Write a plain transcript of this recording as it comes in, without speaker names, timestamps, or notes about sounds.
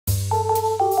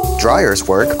Dryers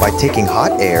work by taking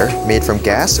hot air made from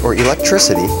gas or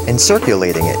electricity and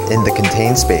circulating it in the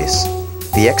contained space.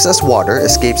 The excess water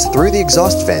escapes through the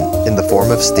exhaust vent in the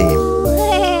form of steam.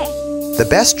 The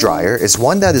best dryer is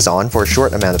one that is on for a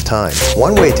short amount of time.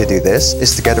 One way to do this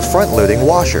is to get a front-loading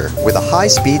washer with a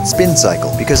high-speed spin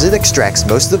cycle because it extracts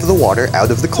most of the water out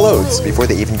of the clothes before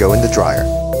they even go in the dryer.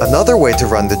 Another way to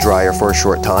run the dryer for a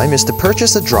short time is to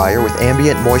purchase a dryer with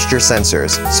ambient moisture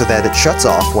sensors so that it shuts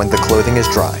off when the clothing is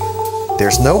dry.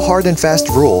 There's no hard and fast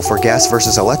rule for gas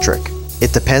versus electric.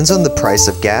 It depends on the price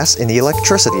of gas and the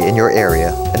electricity in your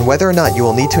area and whether or not you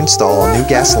will need to install a new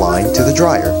gas line to the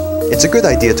dryer. It's a good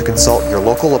idea to consult your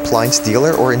local appliance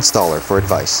dealer or installer for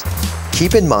advice.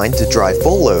 Keep in mind to dry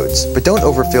full loads, but don't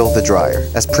overfill the dryer.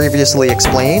 As previously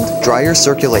explained, dryers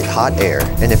circulate hot air,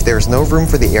 and if there is no room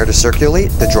for the air to circulate,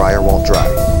 the dryer won't dry.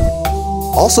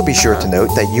 Also be sure to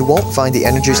note that you won't find the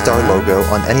Energy Star logo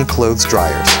on any clothes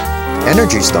dryers.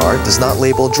 Energy Star does not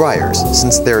label dryers,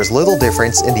 since there is little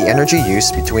difference in the energy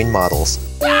use between models.